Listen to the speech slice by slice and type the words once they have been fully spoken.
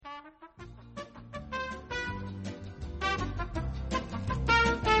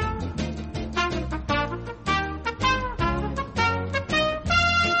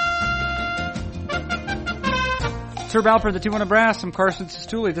Sir Balfour, the 2-1 Brass. I'm Carson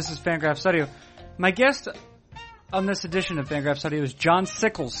Sestouli. This is Fangraphs Audio. My guest on this edition of Fangraphs Audio is John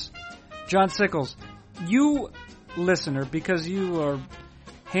Sickles. John Sickles, you listener, because you are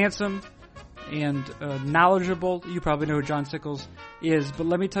handsome and knowledgeable, you probably know who John Sickles is, but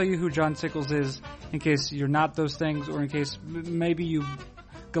let me tell you who John Sickles is in case you're not those things, or in case maybe you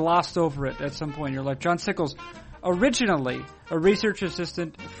glossed over it at some point in your life. John Sickles, originally a research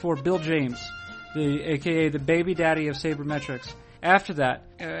assistant for Bill James, aka the baby daddy of sabermetrics. After that,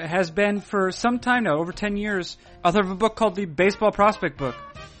 has been for some time now, over 10 years, author of a book called the Baseball Prospect Book.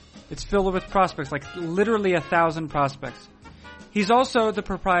 It's filled with prospects, like literally 1,000 prospects. He's also the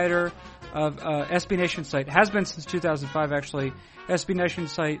proprietor of SB Nation site, has been since 2005 actually, SB Nation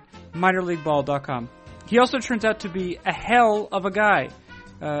site, minorleagueball.com. He also turns out to be a hell of a guy,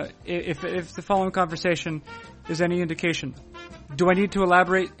 if the following conversation is any indication. Do I need to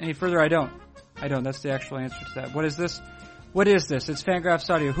elaborate any further? I don't. That's the actual answer to that. What is this? It's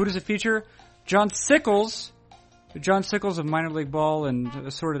Fangraphs Audio. Who does it feature? John Sickles of Minor League Ball and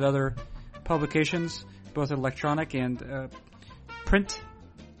assorted other publications, both electronic and print.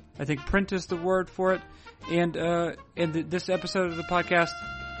 I think print is the word for it. And this episode of the podcast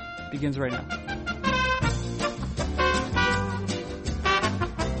begins right now.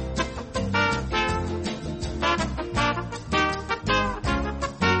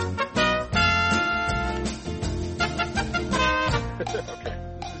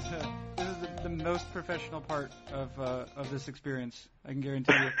 Most professional part of this experience, I can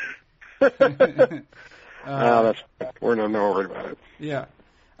guarantee you. We're not worried about it. Yeah.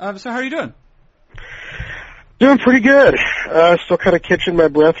 So how are you doing? Doing pretty good. Still kind of catching my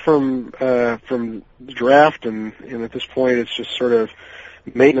breath from the draft, and at this point it's just sort of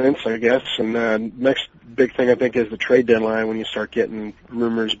maintenance, I guess. And next big thing I think is the trade deadline, when you start getting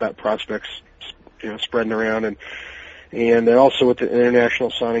rumors about prospects, spreading around, and also with the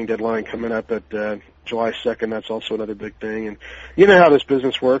international signing deadline coming up at July 2nd, that's also another big thing. And you know how this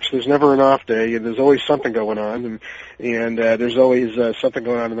business works. There's never an off day. There's always something going on, and there's always something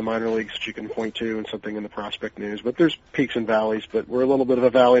going on in the minor leagues that you can point to, and something in the prospect news. But there's peaks and valleys. But we're a little bit of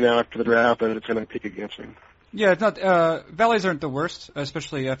a valley now after the draft, but it's going to peak again soon. Yeah, it's not. Valleys aren't the worst,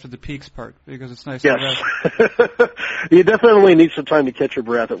 especially after the peaks part, because it's nice. Yes, you definitely need some time to catch your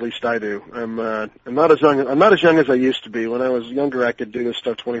breath. At least I do. I'm not as young as I used to be. When I was younger, I could do this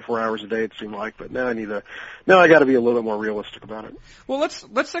stuff 24 hours a day. It seemed like, but now I got to be a little bit more realistic about it. Well,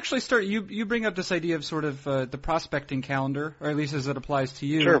 let's actually start. You bring up this idea of sort of the prospecting calendar, or at least as it applies to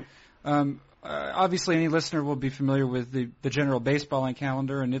you. Sure. Obviously, any listener will be familiar with the general baseballing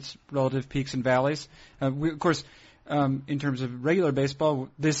calendar and its relative peaks and valleys. Of course, in terms of regular baseball,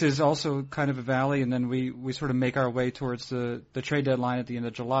 this is also kind of a valley, and then we sort of make our way towards the trade deadline at the end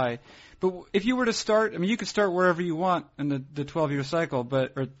of July. But if you were to start, you could start wherever you want in the 12-year cycle,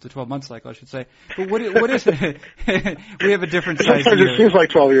 or the 12-month cycle, I should say. But what is it? We have a different size here. It seems like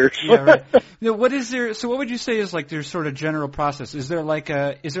 12 years. Yeah, right. What is there? So, what would you say is like their sort of general process? Is there like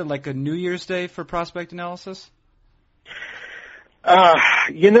a New Year's Day for prospect analysis?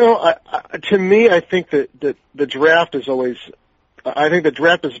 To me, I think that the draft is always. I think the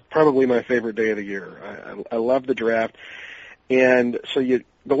draft is probably my favorite day of the year. I love the draft, and so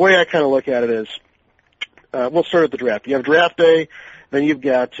the way I kind of look at it is, we'll start at the draft. You have draft day, then you've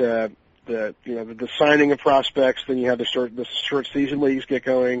got the signing of prospects, then you have the short season leagues get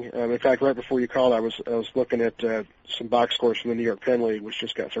going. In fact, right before you called, I was looking at some box scores from the New York Penn League, which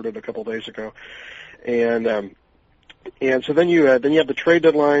just got started a couple of days ago, and so then you have the trade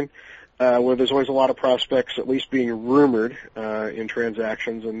deadline, where there's always a lot of prospects at least being rumored in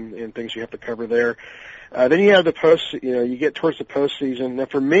transactions and things you have to cover there. Then you have the post. You get towards the postseason. Now,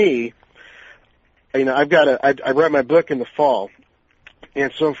 for me, I write my book in the fall,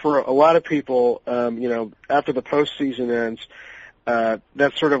 and so for a lot of people, after the postseason ends,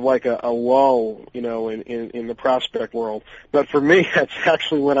 that's sort of like a lull, in the prospect world. But for me, that's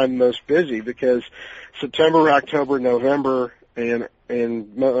actually when I'm most busy, because September, October, November, and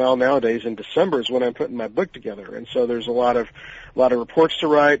nowadays in December is when I'm putting my book together. And so there's a lot of reports to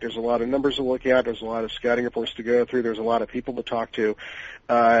write. There's a lot of numbers to look at. There's a lot of scouting reports to go through. There's a lot of people to talk to,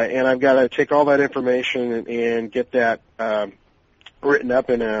 and I've got to take all that information and get that written up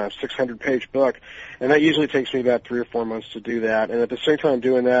in a 600-page book, and that usually takes me about 3 or 4 months to do that. And at the same time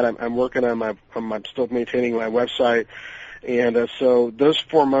doing that, I'm working on I'm still maintaining my website, and so those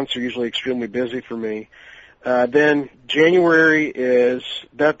 4 months are usually extremely busy for me. Then January is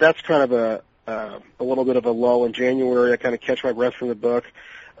that's kind of a little bit of a lull in January. I kind of catch my breath from the book.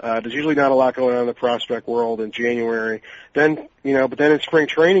 There's usually not a lot going on in the prospect world in January. Then, but then in spring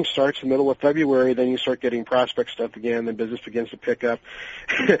training starts the middle of February, then you start getting prospect stuff again, then business begins to pick up.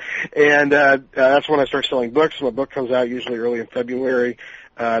 And that's when I start selling books. My book comes out usually early in February.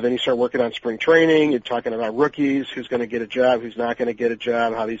 Then you start working on spring training. You're talking about rookies, who's going to get a job, who's not going to get a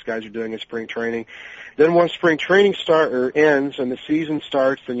job, how these guys are doing in spring training. Then once spring training ends and the season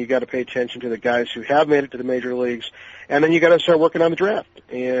starts, then you got to pay attention to the guys who have made it to the major leagues, and then you got to start working on the draft.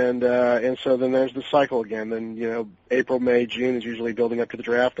 And so then there's the cycle again. Then April, May, June is usually building up to the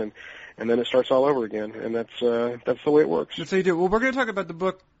draft, and then it starts all over again. And that's the way it works. That's how you do. Well, we're going to talk about the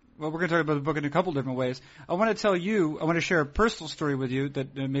book. Well, we're going to talk about the book in a couple different ways. I want to share a personal story with you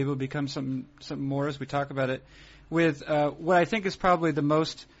that maybe will become something more as we talk about it, with what I think is probably the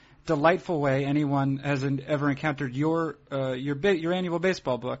most delightful way anyone has ever encountered your annual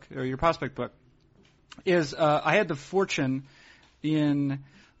baseball book or your prospect book. Is I had the fortune in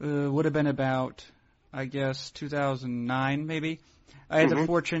would have been about, I guess, 2009 maybe. I had the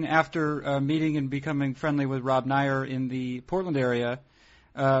fortune after meeting and becoming friendly with Rob Neyer in the Portland area.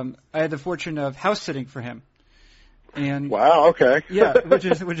 I had the fortune of house sitting for him. And wow, okay. Yeah, which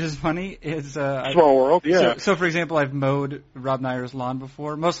is funny. Is small world, yeah. So for example, I've mowed Rob Neyer's lawn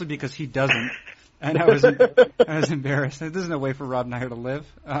before, mostly because he doesn't, and I was embarrassed. There's no way for Rob Neyer to live.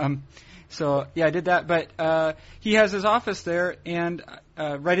 So yeah, I did that. But he has his office there, and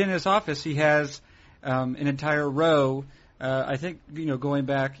right in his office, he has an entire row. I think going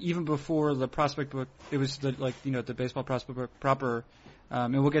back even before the prospect book, it was the baseball prospect book proper.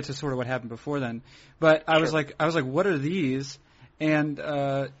 And we'll get to sort of what happened before then. But I was like, what are these? And,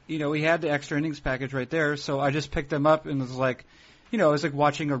 he had the extra innings package right there. So I just picked them up and was like, it was like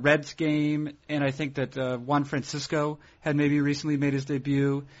watching a Reds game. And I think that, Juan Francisco had maybe recently made his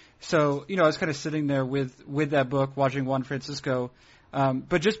debut. So, I was kind of sitting there with that book watching Juan Francisco.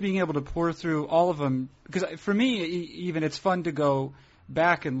 But just being able to pour through all of them, because for me, even it's fun to go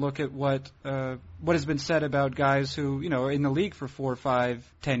back and look at what has been said about guys who are in the league for 4,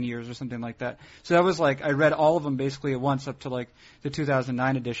 5, 10 years or something like that. So that was like I read all of them basically at once up to like the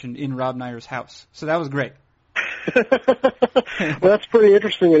 2009 edition in Rob Neyer's house. So that was great. Well, that's pretty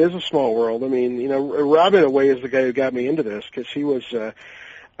interesting. It is a small world. I mean, Rob in a way is the guy who got me into this because he was.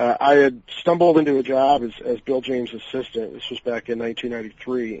 I had stumbled into a job as Bill James' assistant. This was back in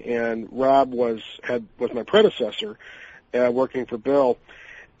 1993, and Rob was my predecessor. Working for Bill,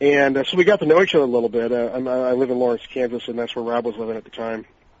 and so we got to know each other a little bit. I live in Lawrence, Kansas, and that's where Rob was living at the time.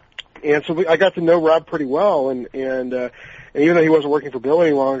 And so I got to know Rob pretty well, and even though he wasn't working for Bill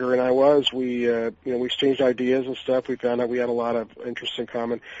any longer, and I was, we exchanged ideas and stuff. We found out we had a lot of interests in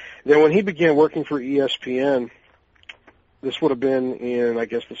common. Then when he began working for ESPN, this would have been in, I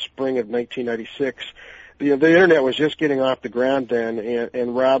guess, the spring of 1996. The internet was just getting off the ground then,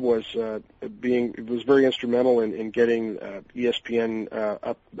 and Rob was very instrumental in getting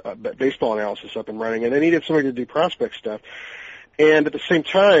ESPN baseball analysis up and running, and they needed somebody to do prospect stuff. And at the same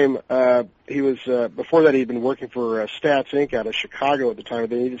time, he was before that he'd been working for Stats Inc. out of Chicago at the time.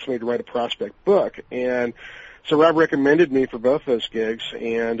 They needed somebody to write a prospect book, and so Rob recommended me for both those gigs,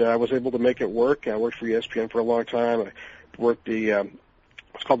 and I was able to make it work. I worked for ESPN for a long time. I worked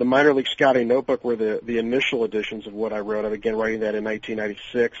it's called the Minor League Scouting Notebook, were the initial editions of what I wrote. I began writing that in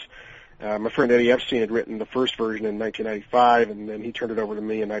 1996. My friend Eddie Epstein had written the first version in 1995, and then he turned it over to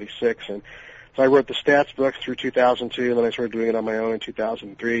me in 96. And so I wrote the stats books through 2002, and then I started doing it on my own in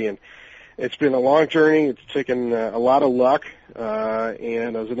 2003. And it's been a long journey. It's taken a lot of luck,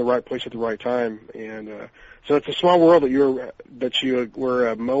 and I was in the right place at the right time. And so it's a small world that you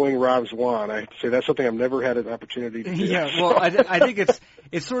were mowing Rob's lawn. I have to say that's something I've never had an opportunity to do. Yeah, well, I think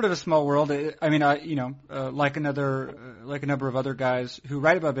it's sort of a small world. I mean, like a number of other guys who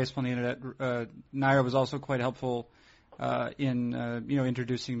write about baseball on the internet, Neyer was also quite helpful in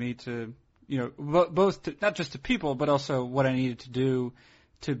introducing me to both to, not just to people but also what I needed to do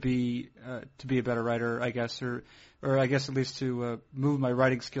to be a better writer, I guess, or I guess at least to move my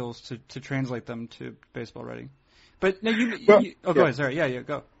writing skills to translate them to baseball writing. But no, go ahead. Sorry, yeah,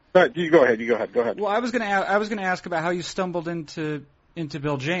 go. You go ahead. Well, I was going to ask about how you stumbled into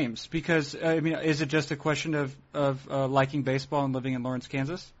Bill James, because I mean, is it just a question of liking baseball and living in Lawrence,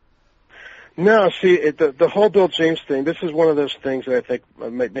 Kansas? No, see, the whole Bill James thing. This is one of those things that I think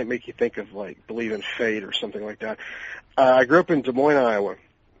might make you think of like believe in fate or something like that. I grew up in Des Moines, Iowa.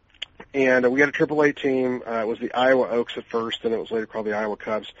 And we had a AAA team. It was the Iowa Oaks at first, and it was later called the Iowa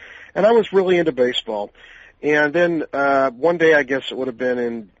Cubs. And I was really into baseball. And then one day, I guess it would have been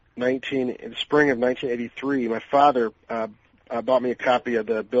in the spring of 1983, my father bought me a copy of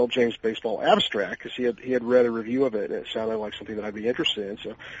the Bill James Baseball Abstract because he had read a review of it and it sounded like something that I'd be interested in.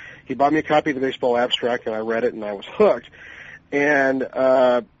 So he bought me a copy of the Baseball Abstract and I read it and I was hooked. And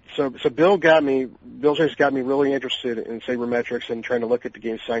so Bill James got me really interested in sabermetrics and trying to look at the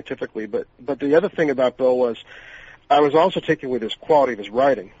game scientifically. But the other thing about Bill was I was also taken with his quality of his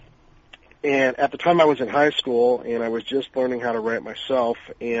writing. And at the time I was in high school and I was just learning how to write myself,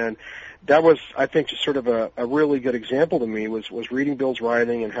 and that was, I think, just sort of a really good example to me was reading Bill's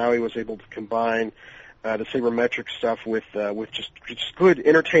writing and how he was able to combine the sabermetric stuff with just good,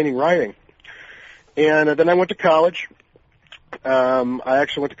 entertaining writing. And then I went to college. I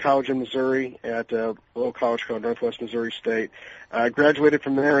actually went to college in Missouri at a little college called Northwest Missouri State. I graduated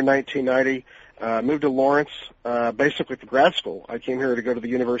from there in 1990. Moved to Lawrence, basically for grad school. I came here to go to the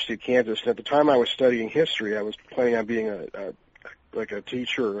University of Kansas, and at the time I was studying history. I was planning on being a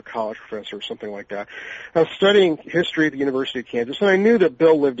teacher or a college professor or something like that. I was studying history at the University of Kansas, and I knew that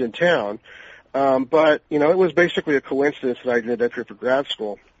Bill lived in town, but, it was basically a coincidence that I ended up here for grad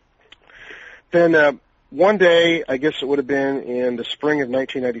school. Then one day, I guess it would have been in the spring of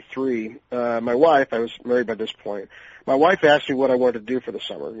 1993, my wife, I was married by this point, my wife asked me what I wanted to do for the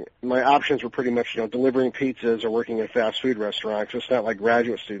summer. My options were pretty much, delivering pizzas or working at a fast food restaurant, because it's not like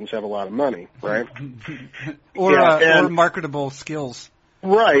graduate students have a lot of money, right? or marketable skills.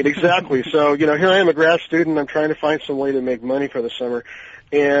 Right, exactly. So, here I am, a grad student. I'm trying to find some way to make money for the summer.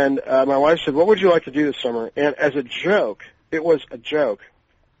 And my wife said, what would you like to do this summer? And as a joke, it was a joke,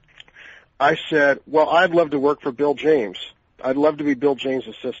 I said, well, I'd love to work for Bill James. I'd love to be Bill James'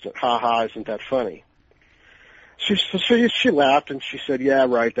 assistant. Ha ha, isn't that funny? She laughed and she said, yeah,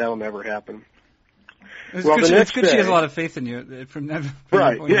 right, that'll never happen. It's good she has a lot of faith in you.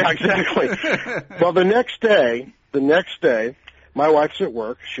 Right, yeah, exactly. Well, the next day, my wife's at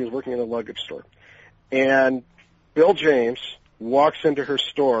work. She was working in a luggage store. And Bill James walks into her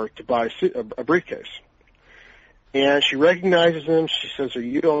store to buy a briefcase. And she recognizes him. She says, are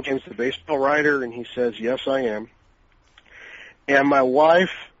you Bill James, the baseball writer? And he says, yes, I am. And my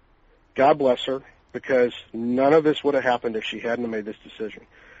wife, God bless her, because none of this would have happened if she hadn't made this decision.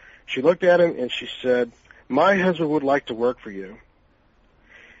 She looked at him and she said, my husband would like to work for you.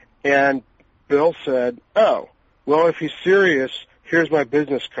 And Bill said, oh, well, if he's serious, here's my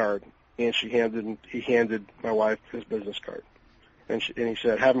business card. And he handed my wife his business card. And he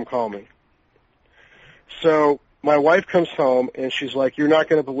said, have him call me. So my wife comes home and she's like, you're not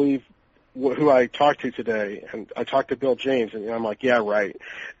going to believe who I talked to today, and I talked to Bill James, and I'm like, yeah, right.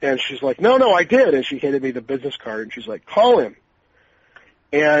 And she's like, no, I did, and she handed me the business card, and she's like, call him.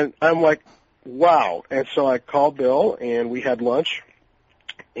 And I'm like, wow. And so I called Bill, and we had lunch,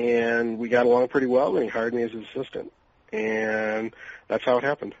 and we got along pretty well, and he hired me as his assistant. And that's how it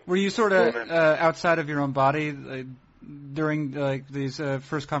happened. Were you sort of outside of your own body during these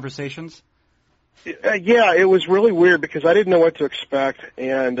first conversations? Yeah, it was really weird because I didn't know what to expect,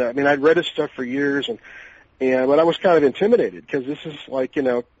 and I'd read his stuff for years, but I was kind of intimidated because this is like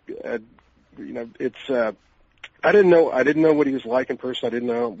it's I didn't know what he was like in person. I didn't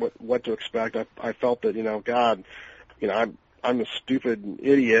know what to expect. I felt that God, I'm a stupid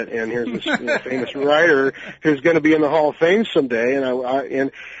idiot, and here's this famous writer who's going to be in the Hall of Fame someday,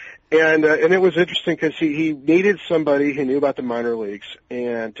 and it was interesting because he needed somebody who knew about the minor leagues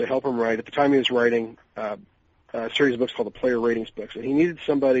and to help him write. At the time, he was writing a series of books called the Player Ratings books, and he needed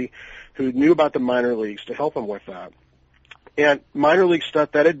somebody who knew about the minor leagues to help him with that. And minor league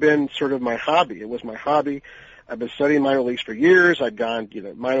stuff, that had been sort of my hobby. It was my hobby. I've been studying minor leagues for years. I'd gone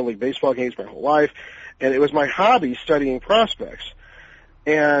minor league baseball games my whole life, and it was my hobby studying prospects.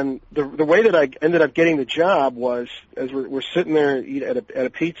 And the way that I ended up getting the job was, as we're sitting there at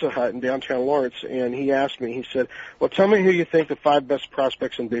a Pizza Hut in downtown Lawrence, and he asked me, he said, well, tell me who you think the 5 best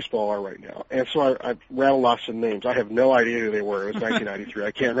prospects in baseball are right now. And so I rattled off some names. I have no idea who they were. It was 1993.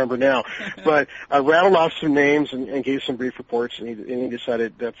 I can't remember now. But I rattled off some names and gave some brief reports, and he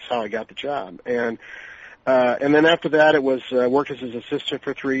decided that's how I got the job. And then after that, it was worked as his assistant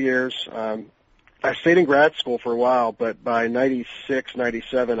for 3 years. I stayed in grad school for a while, but by 96,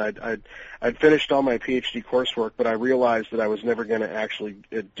 97, I'd finished all my PhD coursework, but I realized that I was never going to actually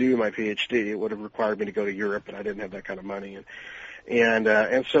do my PhD. It would have required me to go to Europe, and I didn't have that kind of money.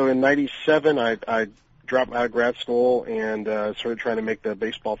 And so in 97, I dropped out of grad school and started trying to make the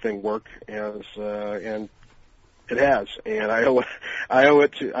baseball thing work, and it has. And I owe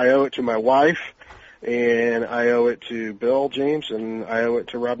it to my wife. And I owe it to Bill James, and I owe it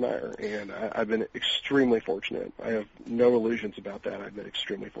to Rob Neyer. And I've been extremely fortunate. I have no illusions about that. I've been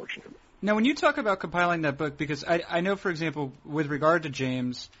extremely fortunate. Now, when you talk about compiling that book, because I know, for example, with regard to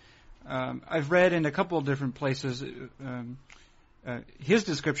James, I've read in a couple of different places, his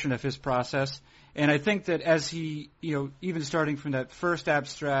description of his process. And I think that as he, even starting from that first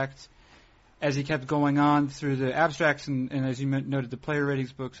abstract, as he kept going on through the abstracts and as you noted, the player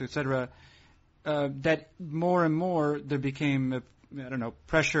ratings books, etc., that more and more there became,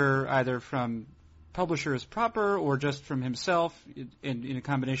 pressure either from publishers proper or just from himself in a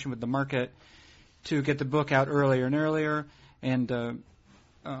combination with the market to get the book out earlier and earlier. And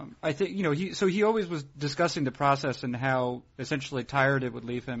I think, he always was discussing the process and how essentially tired it would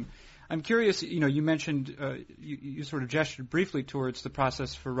leave him. I'm curious, you mentioned, you sort of gestured briefly towards the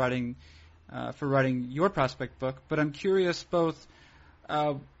process for writing your prospect book, but I'm curious both,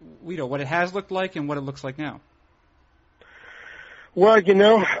 what it has looked like and what it looks like now. Well,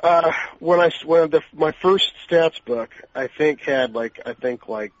 my first stats book, I think had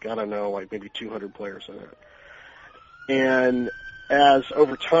maybe 200 players in it. And as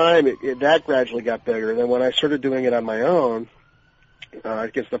over time, that gradually got bigger. And then when I started doing it on my own, I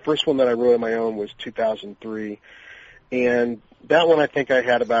guess the first one that I wrote on my own was 2003. And that one I think I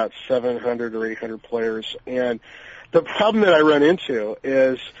had about 700 or 800 players. And the problem that I run into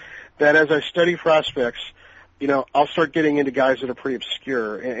is that as I study prospects, I'll start getting into guys that are pretty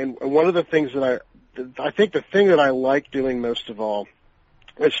obscure. And one of the things that I think the thing that I like doing most of all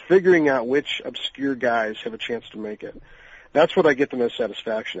is figuring out which obscure guys have a chance to make it. That's what I get the most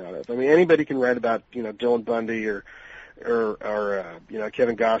satisfaction out of. I mean, anybody can write about, Dylan Bundy or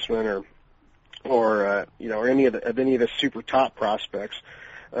Kevin Gossman or any of the super top prospects.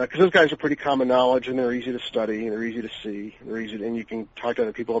 Because those guys are pretty common knowledge and they're easy to study and they're easy to see. And you can talk to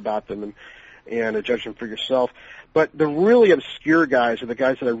other people about them and judge them for yourself. But the really obscure guys are the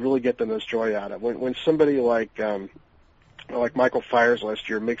guys that I really get the most joy out of. When somebody like Michael Fiers last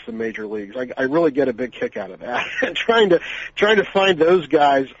year makes the major leagues, I really get a big kick out of that. And trying to find those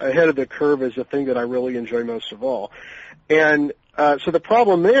guys ahead of the curve is the thing that I really enjoy most of all. And so the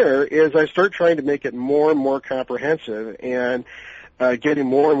problem there is I start trying to make it more and more comprehensive and getting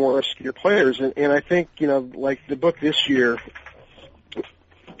more and more obscure players. And I think, like the book this year,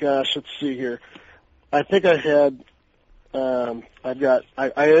 gosh, let's see here. I think I had, I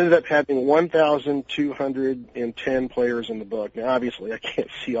ended up having 1,210 players in the book. Now, obviously, I can't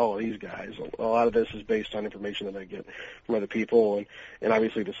see all of these guys. A lot of this is based on information that I get from other people and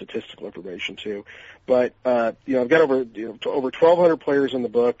obviously the statistical information too. But, I've got over 1,200 players in the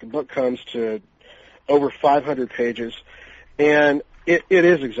book. The book comes to over 500 pages. And it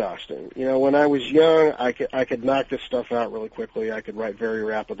is exhausting. When I was young, I could knock this stuff out really quickly. I could write very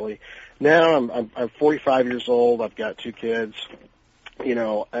rapidly. Now I'm 45 years old. I've got 2 kids.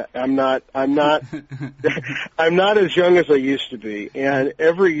 I'm not I'm not as young as I used to be. And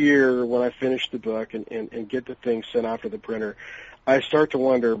every year when I finish the book and get the thing sent off to the printer, I start to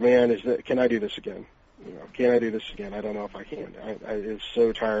wonder, man, can I do this again? Can I do this again? I don't know if I can. It's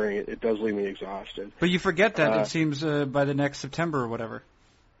so tiring. It does leave me exhausted. But you forget that, it seems, by the next September or whatever.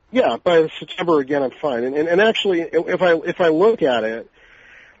 Yeah, by September again, I'm fine. And actually, if I look at it,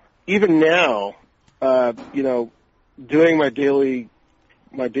 even now, doing my daily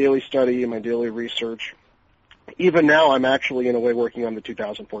study and my daily research, even now I'm actually in a way working on the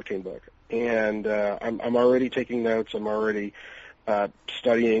 2014 book, and I'm already taking notes. I'm already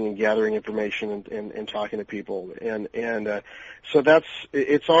studying and gathering information and talking to people, and so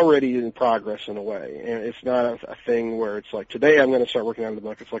it's already in progress in a way, and it's not a thing where it's like today I'm going to start working on the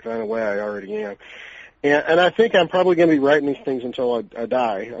book. It's like in a way I already am, and I think I'm probably going to be writing these things until I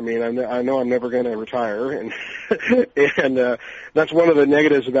die. I mean, I know I'm never going to retire, and that's one of the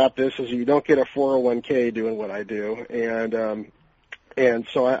negatives about this is you don't get a 401k doing what I do, and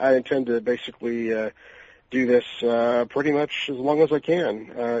so I intend to basically do this pretty much as long as I can.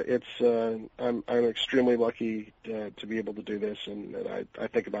 I'm extremely lucky to be able to do this, and I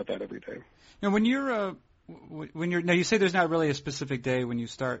think about that every day. Now, when you're now you say there's not really a specific day when you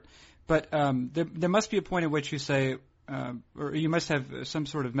start, but there must be a point at which you say, or you must have some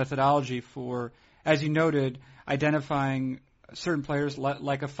sort of methodology for, as you noted, identifying certain players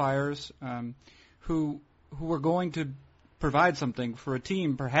like a Fiers who are going to provide something for a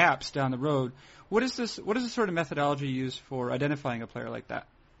team perhaps down the road. What is the sort of methodology used for identifying a player like that?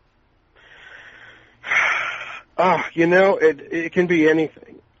 It can be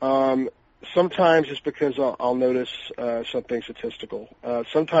anything. Sometimes it's because I'll notice something statistical.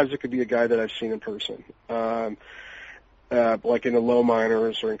 Sometimes it could be a guy that I've seen in person, like in the low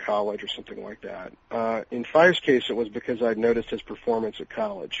minors or in college or something like that. In Fiers' case, it was because I'd noticed his performance at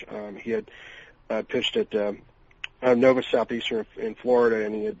college. He had pitched at Nova Southeastern in Florida,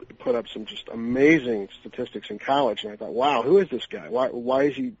 and he had put up some just amazing statistics in college. And I thought, wow, who is this guy? Why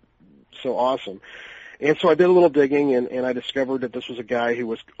is he so awesome? And so I did a little digging, and I discovered that this was a guy who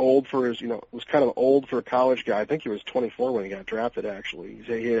was old for his, was kind of old for a college guy. I think he was 24 when he got drafted, actually.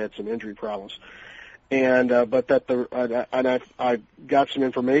 He had some injury problems. And, but that I got some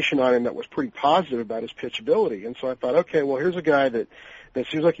information on him that was pretty positive about his pitchability. And so I thought, okay, well, here's a guy that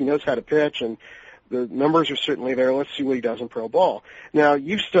seems like he knows how to pitch, and the numbers are certainly there. Let's see what he does in pro ball. Now,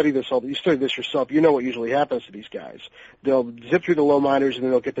 you studied this yourself. You know what usually happens to these guys. They'll zip through the low minors, and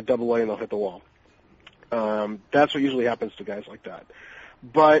then they'll get to Double A, and they'll hit the wall. That's what usually happens to guys like that.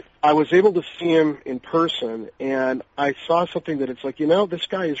 But I was able to see him in person, and I saw something that it's like, this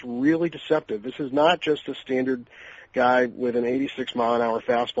guy is really deceptive. This is not just a standard guy with an 86-mile-an-hour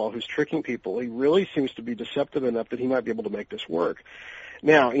fastball who's tricking people. He really seems to be deceptive enough that he might be able to make this work.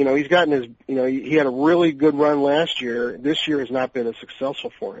 Now, he's gotten his, he had a really good run last year. This year has not been as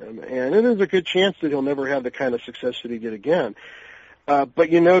successful for him, and there's a good chance that he'll never have the kind of success that he did again. But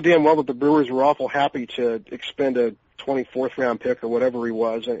you know damn well that the Brewers were awful happy to expend a 24th round pick or whatever he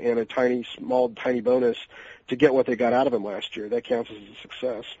was and a tiny bonus to get what they got out of him last year. That counts as a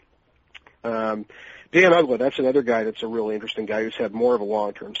success. Dan Uggla, that's another guy that's a really interesting guy who's had more of a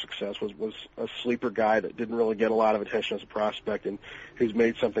long-term success, was a sleeper guy that didn't really get a lot of attention as a prospect and who's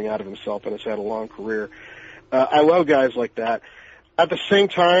made something out of himself and has had a long career. I love guys like that. At the same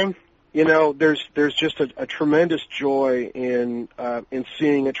time, there's just a tremendous joy in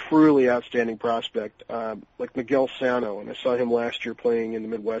seeing a truly outstanding prospect, like Miguel Sano, and I saw him last year playing in the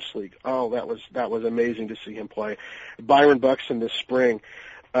Midwest League. Oh, that was amazing to see him play. Byron Buxton this spring,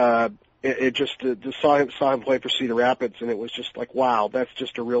 saw him play for Cedar Rapids, and it was just like, wow, that's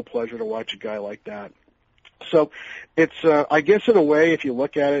just a real pleasure to watch a guy like that. So it's, I guess in a way, if you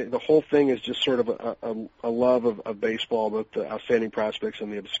look at it, the whole thing is just sort of a love of baseball, both the outstanding prospects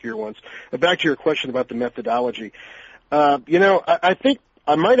and the obscure ones. Back to your question about the methodology. I think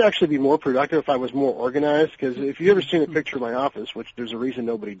I might actually be more productive if I was more organized, because if you've ever seen a picture of my office, which there's a reason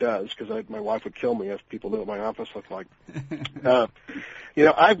nobody does, because my wife would kill me if people knew what my office looked like.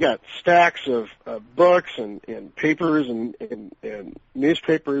 I've got stacks of books and papers and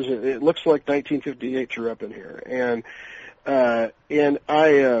newspapers. It looks like 1958 threw up in here, and I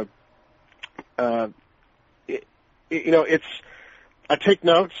take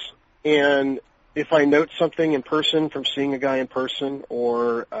notes, and if I note something in person from seeing a guy in person,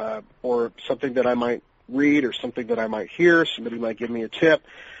 or something that I might read or something that I might hear, somebody might give me a tip,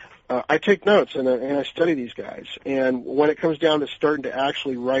 I take notes and I study these guys. And when it comes down to starting to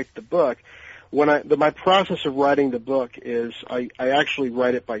actually write the book, my process of writing the book is I actually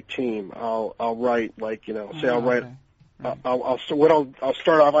write it by team. I'll write I'll write. Right. I'll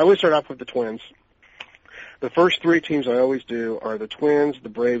start off. I always start off with the Twins. The first three teams I always do are the Twins, the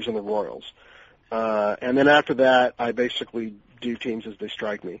Braves, and the Royals. And then after that, I basically do teams as they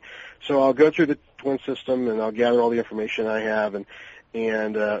strike me. So I'll go through the Twin system and I'll gather all the information I have, and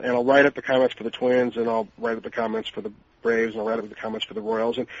I'll write up the comments for the Twins, and I'll write up the comments for the Braves, and I'll write up the comments for the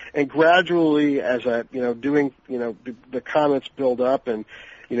Royals, and gradually as doing the comments build up, and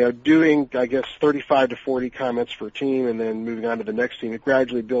doing, I guess, 35 to 40 comments for a team, and then moving on to the next team, it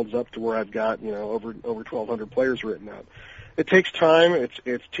gradually builds up to where I've got over 1,200 players written out. It takes time.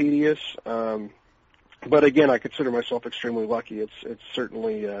 It's tedious. But again, I consider myself extremely lucky. It's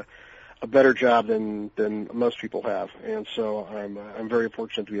certainly a better job than most people have, and so I'm very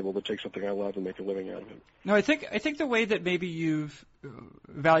fortunate to be able to take something I love and make a living out of it. No, I think the way that maybe you've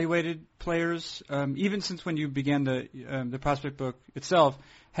evaluated players, even since when you began the prospect book itself,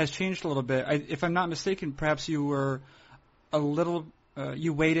 has changed a little bit. If I'm not mistaken, perhaps you were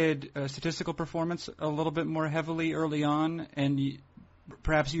you weighted statistical performance a little bit more heavily early on, and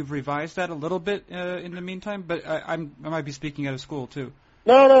perhaps you've revised that a little bit in the meantime. But I might be speaking out of school too.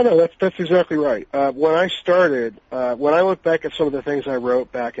 No. That's exactly right. When I started, when I look back at some of the things I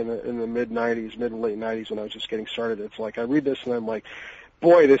wrote back in the mid and late '90s when I was just getting started, it's like I read this and I'm like,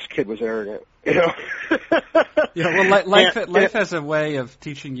 boy, this kid was arrogant. Yeah, well, life has a way of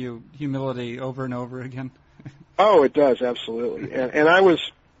teaching you humility over and over again. Oh, it does, absolutely. And I was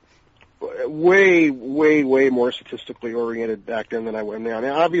way more statistically oriented back then than I am now.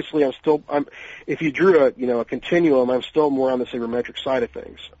 Now, obviously, if you drew a continuum, I'm still more on the sabermetric side of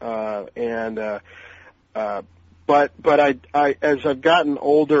things. But I as I've gotten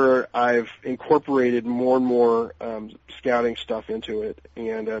older, I've incorporated more and more scouting stuff into it,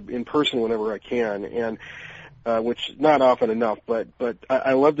 and in person whenever I can, and which is not often enough. But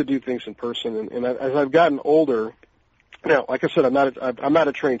I love to do things in person, and as I've gotten older. Now, like I said, I'm not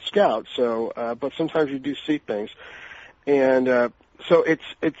a trained scout, so but sometimes you do see things, and so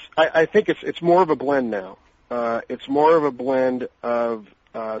I think it's more of a blend now. It's more of a blend of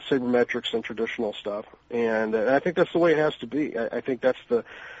sabermetrics and traditional stuff, and I think that's the way it has to be. I think that's the.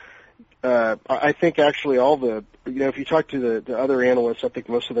 I think actually all the, if you talk to the other analysts, I think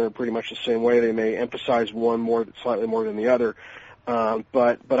most of them are pretty much the same way. They may emphasize one slightly more than the other,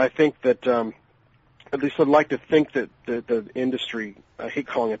 but I think that at least I'd like to think that the industry. I hate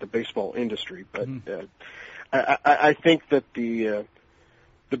calling it the baseball industry, but I think that the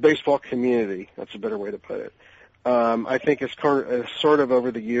baseball community, that's a better way to put it, I think it's sort of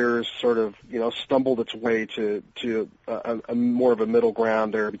over the years stumbled its way to a more of a middle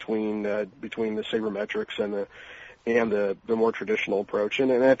ground there between the sabermetrics and the more traditional approach,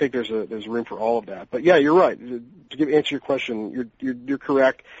 and I think there's room for all of that. But yeah, you're right. To answer your question, you're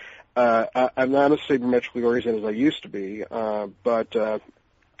correct. I'm not as sabermetrically oriented as I used to be, but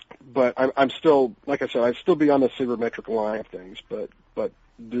I'm still, like I said, I'd still be on the sabermetric line of things, but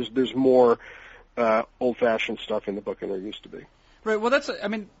there's more old-fashioned stuff in the book than there used to be. Right. Well, this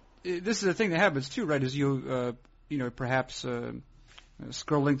is a thing that happens too, right? Is you perhaps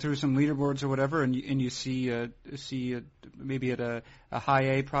scrolling through some leaderboards or whatever, and you see maybe at a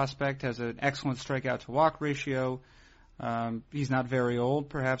high A prospect has an excellent strikeout to walk ratio. He's not very old,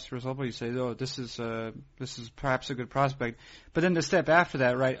 perhaps, for example. You say, oh, this is perhaps a good prospect. But then the step after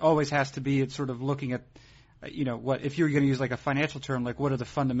that, right, always has to be at sort of looking at, what if you're going to use like a financial term, like what are the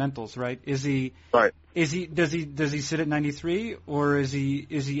fundamentals, right? Is he right? Does he sit at 93, or is he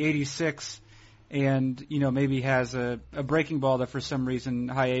 86, and maybe has a breaking ball that for some reason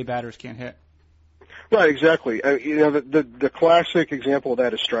high A batters can't hit? Right, exactly. The classic example of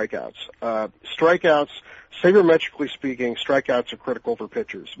that is strikeouts. Sabermetrically speaking, strikeouts are critical for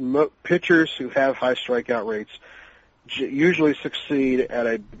pitchers. Pitchers who have high strikeout rates usually succeed at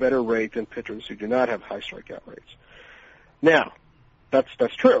a better rate than pitchers who do not have high strikeout rates. Now,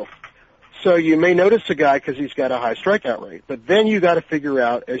 that's true. So you may notice a guy because he's got a high strikeout rate, but then you got to figure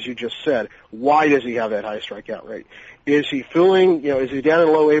out, as you just said, why does he have that high strikeout rate? Is he fooling, is he down in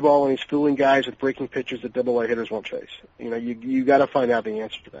low A ball and he's fooling guys with breaking pitches that double A hitters won't chase? You got to find out the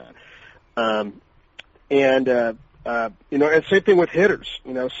answer to that. And same thing with hitters.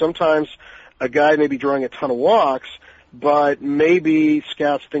 Sometimes a guy may be drawing a ton of walks, but maybe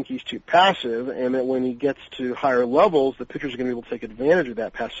scouts think he's too passive, and that when he gets to higher levels, the pitchers are going to be able to take advantage of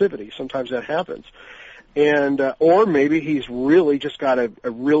that passivity. Sometimes that happens. Or maybe he's really just got a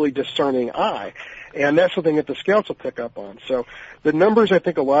really discerning eye, and that's something that the scouts will pick up on. So the numbers, I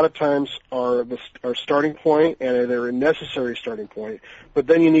think, a lot of times are starting point, and they're a necessary starting point, but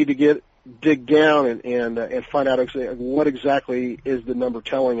then you need to dig down and find out what exactly is the number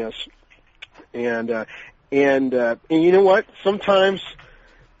telling us. And you know what? Sometimes,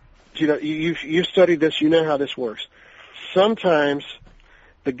 you've studied this. You know how this works. Sometimes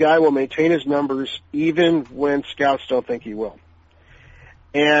the guy will maintain his numbers even when scouts don't think he will,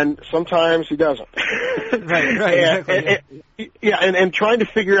 and sometimes he doesn't. Right. Exactly. And trying to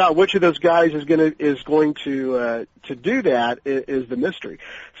figure out which of those guys is going to do that is the mystery.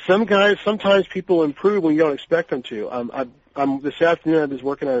 Sometimes people improve when you don't expect them to. This afternoon I was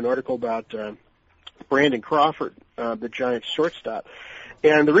working on an article about Brandon Crawford, the Giants shortstop.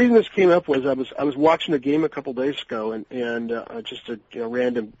 And the reason this came up was I was watching a game a couple days ago, and just a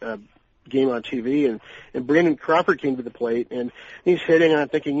random game on TV, and Brandon Crawford came to the plate, and he's hitting, and I'm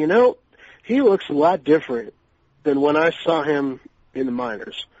thinking, he looks a lot different than when I saw him in the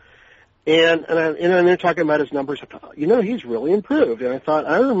minors. And they're talking about his numbers. I thought, he's really improved. And I thought,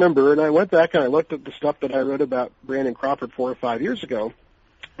 I remember, and I went back and I looked at the stuff that I wrote about Brandon Crawford 4 or 5 years ago,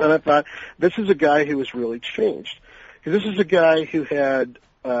 and I thought, this is a guy who has really changed. Because this is a guy who had,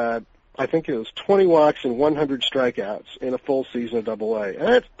 I think it was 20 walks and 100 strikeouts in a full season of Double-A. And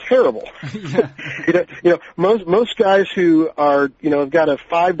that's terrible. Most guys who are, have got a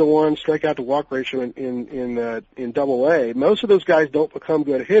 5-to-1 strikeout to walk ratio in Double-A, most of those guys don't become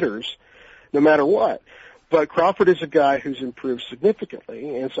good hitters, no matter what. But Crawford is a guy who's improved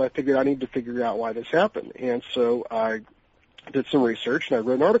significantly, and so I figured I need to figure out why this happened. And so I did some research, and I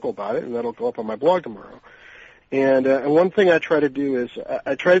wrote an article about it, and that'll go up on my blog tomorrow. And one thing I try to do is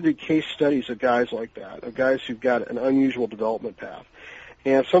I try to do case studies of guys like that, of guys who've got an unusual development path.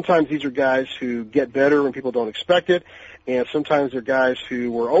 And sometimes these are guys who get better when people don't expect it, and sometimes they're guys who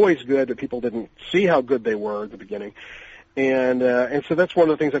were always good, but people didn't see how good they were at the beginning. And so that's one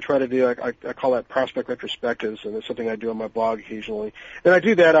of the things I try to do. I call that prospect retrospectives, and it's something I do on my blog occasionally. And I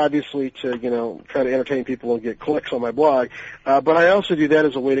do that obviously to, try to entertain people and get clicks on my blog. But I also do that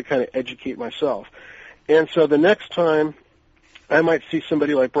as a way to kind of educate myself. And so the next time I might see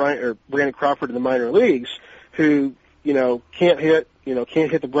somebody like Brandon Crawford in the minor leagues who, can't hit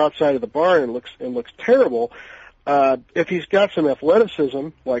the broadside of the barn and looks terrible, If he's got some athleticism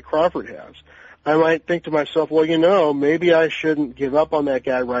like Crawford has, I might think to myself, well, maybe I shouldn't give up on that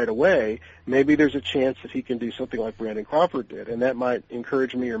guy right away. Maybe there's a chance that he can do something like Brandon Crawford did, and that might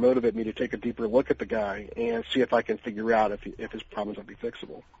encourage me or motivate me to take a deeper look at the guy and see if I can figure out if his problems will be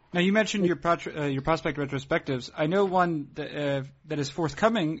fixable. Now, you mentioned your prospect retrospectives. I know one that is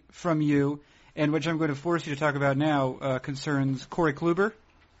forthcoming from you, and which I'm going to force you to talk about now, concerns Corey Kluber.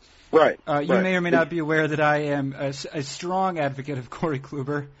 Right. You may or may not be aware that I am a strong advocate of Corey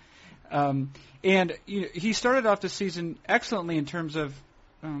Kluber. And he started off the season excellently in terms of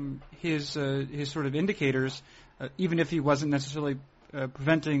his sort of indicators, even if he wasn't necessarily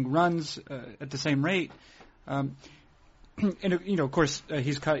preventing runs at the same rate. And of course,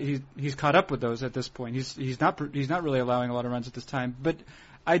 he's caught up with those at this point. He's not really allowing a lot of runs at this time. But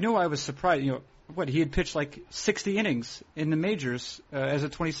I know I was surprised. He had pitched like 60 innings in the majors as a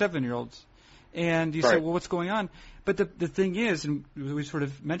 27-year-old. And you say, well, what's going on? But the thing is, and we sort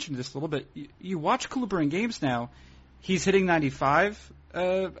of mentioned this a little bit, you watch Kluber in games now, he's hitting 95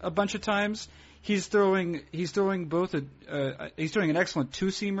 a bunch of times. He's throwing both he's throwing an excellent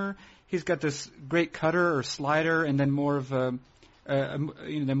two-seamer. He's got this great cutter or slider, and then more of a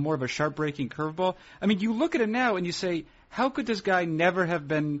sharp breaking curveball. I mean, you look at him now and you say, how could this guy never have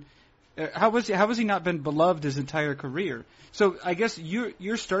been? How has he not been beloved his entire career? So I guess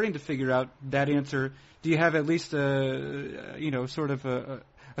you're starting to figure out that answer. Do you have at least sort of a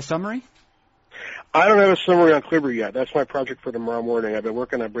summary? I don't have a summary on Kluber yet. That's my project for tomorrow morning. I've been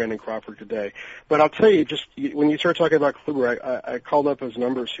working on Brandon Crawford today. But I'll tell you, just when you start talking about Kluber, I called up his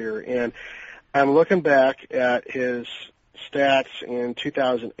numbers here, and I'm looking back at his stats in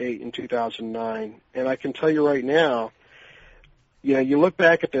 2008 and 2009, and I can tell you right now, you look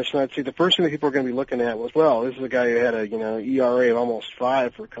back at this, and I'd say the first thing that people are going to be looking at was, well, this is a guy who had a ERA of almost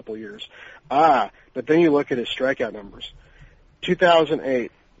 5 for a couple of years. But then you look at his strikeout numbers.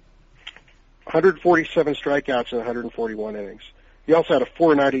 2008, 147 strikeouts in 141 innings. He also had a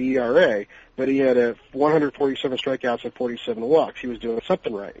 4.90 ERA, but he had 147 strikeouts and 47 walks. He was doing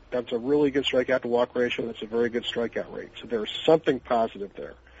something right. That's a really good strikeout to walk ratio. That's a very good strikeout rate. So there's something positive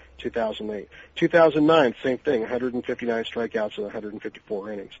there. 2008. 2009, same thing, 159 strikeouts in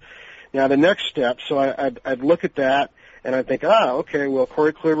 154 innings. Now the next step, so I'd look at that and I'd think, okay, well,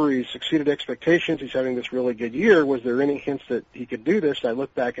 Corey Kluber, he's exceeded expectations. He's having this really good year. Was there any hints that he could do this? And I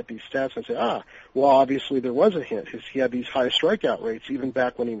look back at these stats and say, well, obviously there was a hint. He had these high strikeout rates even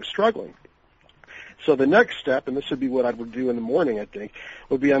back when he was struggling. So the next step, and this would be what I would do in the morning, I think,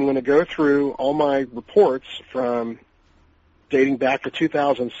 would be I'm going to go through all my reports from dating back to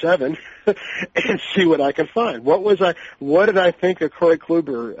 2007 and see what I can find. What did I think of Corey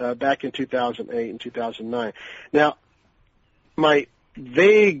Kluber back in 2008 and 2009? Now, my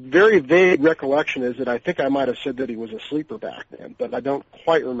very vague recollection is that I think I might have said that he was a sleeper back then, but I don't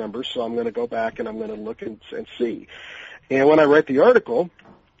quite remember, so I'm going to go back and I'm going to look and see. And when I write the article,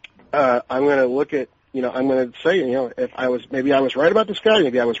 I'm going to look at, I'm going to say, maybe I was right about this guy,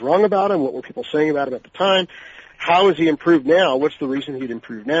 maybe I was wrong about him, what were people saying about him at the time? How has he improved now? What's the reason he'd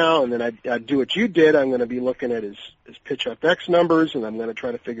improved now? And then I'd do what you did. I'm going to be looking at his pitch FX numbers, and I'm going to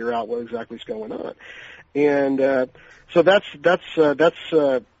try to figure out what exactly is going on. And so that's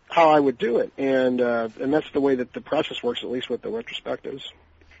how I would do it, and that's the way that the process works, at least with the retrospectives.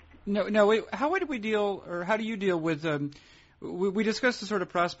 No, wait. How do we deal, or how do you deal with? We discussed the sort of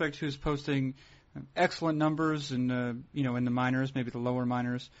prospect who's posting excellent numbers in in the minors, maybe the lower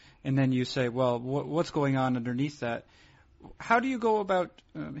minors, and then you say, well, what's going on underneath that? How do you go about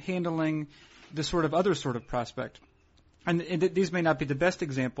handling the sort of other sort of prospect? And these may not be the best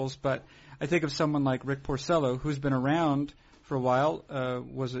examples, but I think of someone like Rick Porcello, who's been around for a while,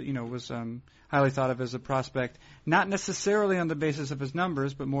 was highly thought of as a prospect, not necessarily on the basis of his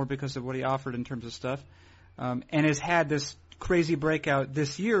numbers, but more because of what he offered in terms of stuff, and has had this crazy breakout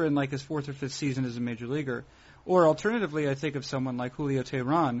this year in like his 4th or 5th season as a major leaguer. Or alternatively, I think of someone like Julio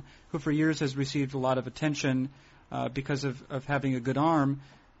Teheran, who for years has received a lot of attention because of having a good arm,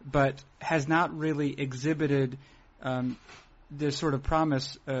 but has not really exhibited this sort of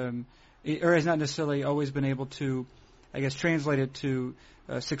promise, or has not necessarily always been able to, I guess, translate it to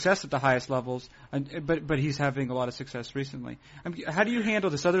success at the highest levels, but he's having a lot of success recently. How do you handle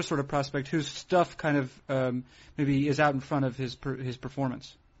this other sort of prospect whose stuff kind of maybe is out in front of his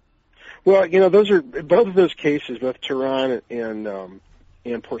performance? Well, those are both of those cases, both Teheran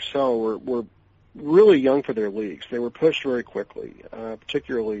and Porcello were really young for their leagues. They were pushed very quickly,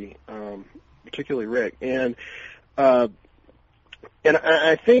 particularly Rick. And And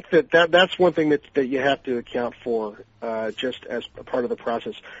I think that's one thing that you have to account for just as a part of the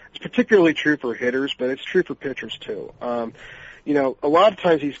process. It's particularly true for hitters, but it's true for pitchers too. A lot of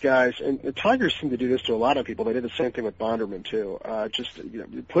times these guys, and the Tigers seem to do this to a lot of people. They did the same thing with Bonderman too.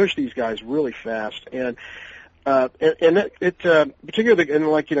 Push these guys really fast, and particularly in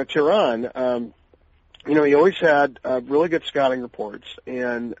Teheran, he always had really good scouting reports,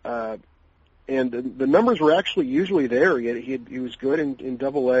 and the numbers were actually usually there. He was good in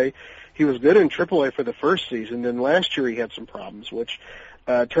Double-A. He was good in Triple-A for the first season. Then last year he had some problems, which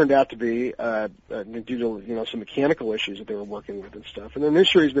turned out to be due to some mechanical issues that they were working with and stuff. And then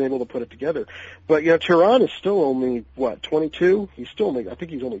this year he's been able to put it together. But Teheran is still only 22. I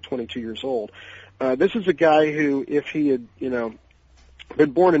think he's only 22 years old. This is a guy who, if he had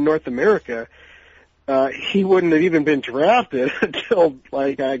been born in North America, he wouldn't have even been drafted until,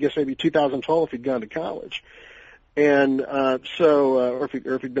 I guess maybe 2012 if he'd gone to college. And or if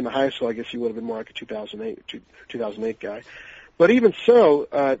he'd been to high school, I guess he would have been more like a 2008 guy. But even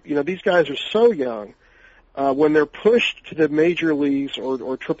so, these guys are so young. When they're pushed to the major leagues or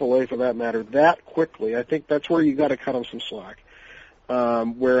AAA for that matter that quickly, I think that's where you got to cut them some slack.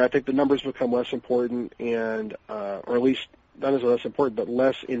 Where I think the numbers become less important and, or at least not as less important, but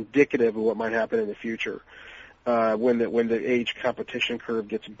less indicative of what might happen in the future when the age competition curve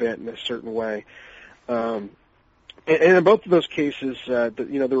gets bent in a certain way. And in both of those cases,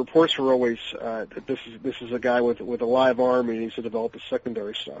 the reports were always that this is a guy with a live arm and he needs to develop his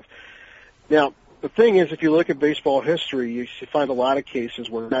secondary stuff. Now, the thing is, if you look at baseball history, you find a lot of cases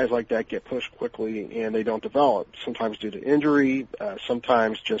where guys like that get pushed quickly and they don't develop. Sometimes due to injury,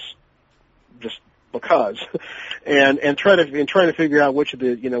 sometimes just because, and trying to figure out which of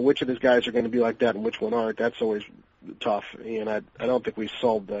these guys are going to be like that and which one aren't. That's always tough, and I don't think we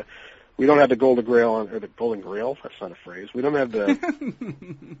don't have the Golden Grail or the Golden Grail. That's not a phrase. We don't have the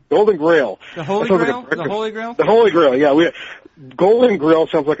Golden Grail. The Holy Grail. The Holy Grail. The Holy Grail. Yeah, Golden Grail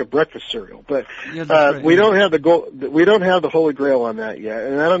sounds like a breakfast cereal, but right. We don't have the Holy Grail on that yet,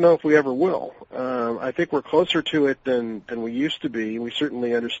 and I don't know if we ever will. I think we're closer to it than we used to be. We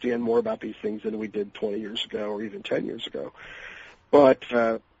certainly understand more about these things than we did 20 years ago or even 10 years ago. But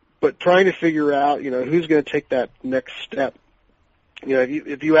trying to figure out, who's going to take that next step.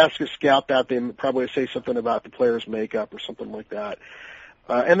 If you ask a scout that, they probably say something about the player's makeup or something like that.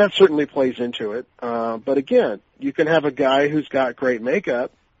 And that certainly plays into it. But again, you can have a guy who's got great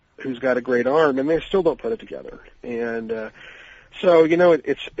makeup, who's got a great arm, and they still don't put it together. And so,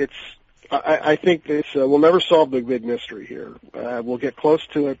 I think we'll never solve the big mystery here. We'll get close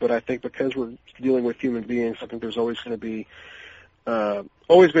to it, but I think because we're dealing with human beings, I think there's always going to be an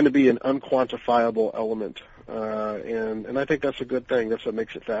unquantifiable element. And I think that's a good thing. That's what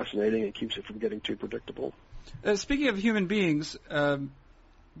makes it fascinating and keeps it from getting too predictable. Speaking of human beings,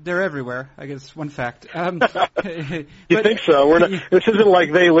 they're everywhere. I guess one fact. You think so? This isn't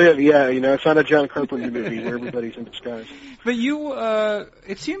like They Live. Yeah, it's not a John Carpenter movie where everybody's in disguise. But you,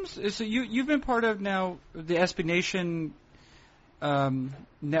 it seems, so you've been part of now the SB Nation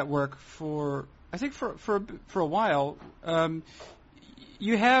network for a while.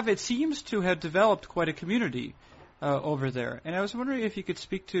 You have, it seems to have developed quite a community over there. And I was wondering if you could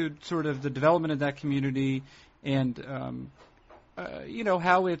speak to sort of the development of that community and,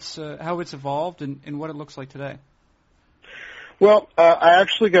 how it's evolved and what it looks like today. Well, I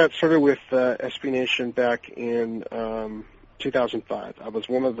actually got started with SB Nation back in 2005. I was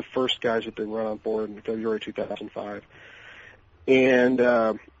one of the first guys that they brought on board in February 2005. And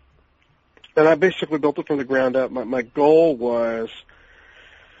I basically built it from the ground up. My goal was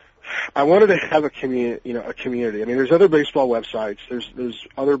I wanted to have a community. I mean, there's other baseball websites. There's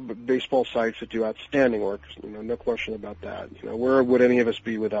other baseball sites that do outstanding work. No question about that. Where would any of us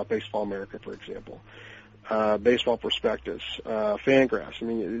be without Baseball America, for example? Baseball Prospectus, Fangraphs. I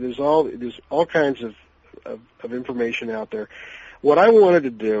mean, there's all kinds of information out there. What I wanted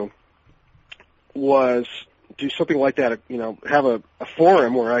to do was do something like that, have a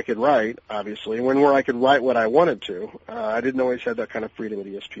forum where I could write, obviously, and where I could write what I wanted to. I didn't always have that kind of freedom at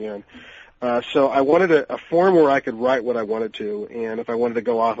ESPN. So I wanted a forum where I could write what I wanted to, and if I wanted to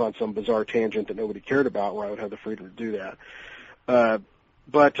go off on some bizarre tangent that nobody cared about, where I would have the freedom to do that.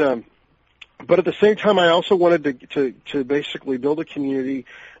 But at the same time, I also wanted to basically build a community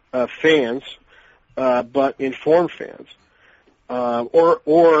of fans, but informed fans,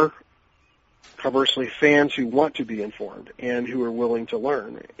 or conversely, fans who want to be informed and who are willing to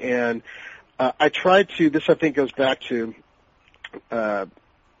learn. And I tried to, this I think goes back to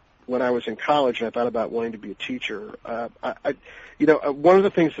when I was in college and I thought about wanting to be a teacher. One of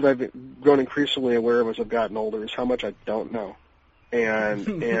the things that I've grown increasingly aware of as I've gotten older is how much I don't know.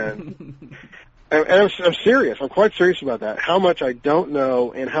 and I'm serious. I'm quite serious about that. How much I don't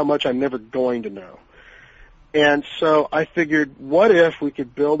know and how much I'm never going to know. And so I figured, what if we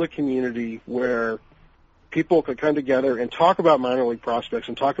could build a community where people could come together and talk about minor league prospects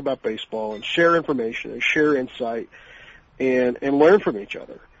and talk about baseball and share information and share insight and learn from each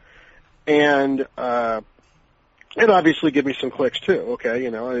other. And obviously give me some clicks too. Okay,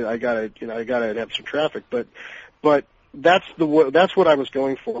 I gotta have some traffic, but that's what I was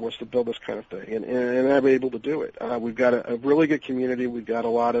going for, was to build this kind of thing, and I'm able to do it. We've got a really good community. We've got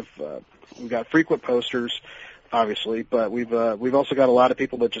we've got frequent posters, obviously, but we've also got a lot of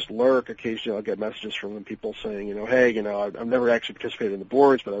people that just lurk. Occasionally, I'll get messages from them, people saying, hey, I've never actually participated in the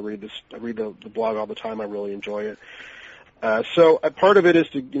boards, but I read the blog all the time. I really enjoy it. So part of it is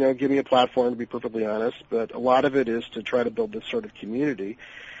to give me a platform, to be perfectly honest, but a lot of it is to try to build this sort of community,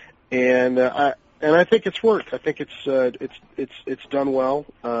 and I think it's worked. I think it's done well.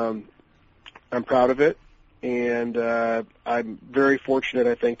 I'm proud of it, and I'm very fortunate,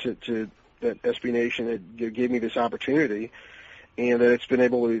 I think, that SB Nation gave me this opportunity, and that it's been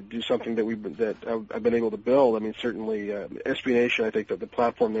able to do something that I've been able to build. I mean, certainly SB Nation, I think that the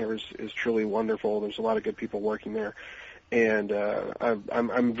platform there is truly wonderful. There's a lot of good people working there, and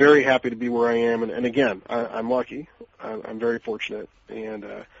I'm very happy to be where I am. And again, I'm lucky. I'm very fortunate, and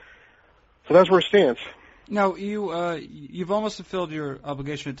so that's where it stands. Now, you've almost fulfilled your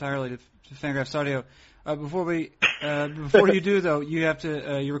obligation entirely to Fangraphs Audio. Before you do, though,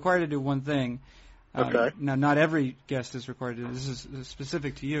 you're required to do one thing. Okay. Now, not every guest is required to do this. This is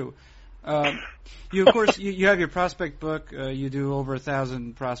specific to you. You of course you have your prospect book. You do over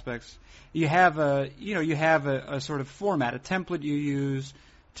 1,000 prospects. You have a sort of format, a template you use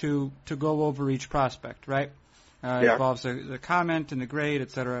to go over each prospect, right? It involves the comment and the grade,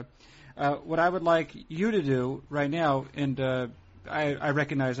 etc. What I would like you to do right now, and I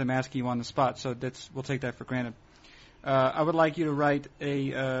recognize I'm asking you on the spot, so we'll take that for granted. I would like you to write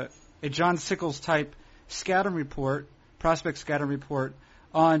a John Sickles type scouting report, prospect scouting report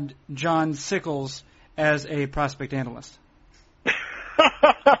on John Sickles as a prospect analyst.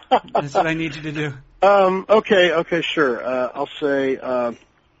 That's what I need you to do. Okay, sure. I'll say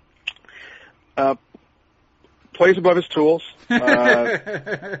plays above his tools.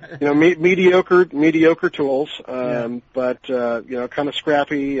 Mediocre tools, but kind of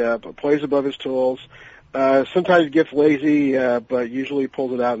scrappy. But plays above his tools. Sometimes gets lazy, but usually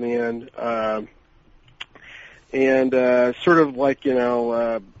pulls it out in the end. And sort of like I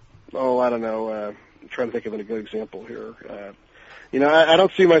don't know. I'm trying to think of a good example here. I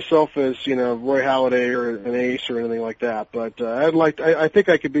don't see myself as Roy Halladay or an ace or anything like that, but I think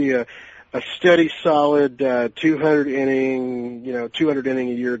I could be a steady, solid 200 inning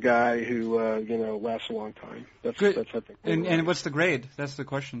a year guy who lasts a long time. That's I think. And what's the grade? That's the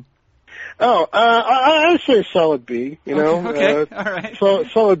question. Oh, I say a solid B. Okay. All right.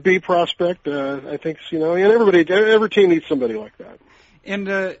 Solid B prospect. I think and every team needs somebody like that. And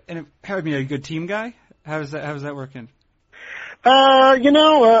are you a good team guy? How does that work in?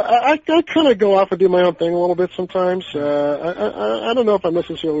 I kind of go off and do my own thing a little bit sometimes. I don't know if I'm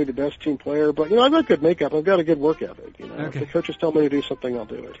necessarily the best team player, but I've got good makeup. I've got a good work ethic. Okay. If the coaches tell me to do something, I'll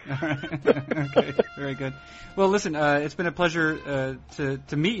do it. All right. Okay, very good. Well, listen, it's been a pleasure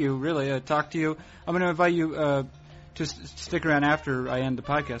to meet you. Really, talk to you. I'm going to invite you to stick around after I end the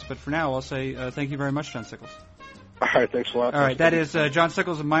podcast. But for now, I'll say thank you very much, John Sickles. All right, thanks a lot. All right, that is John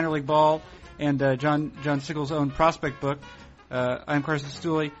Sickles of Minor League Ball and John Sickles' own prospect book. I'm Carson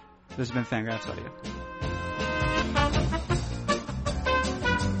Stuley. This has been Fangraphs Audio.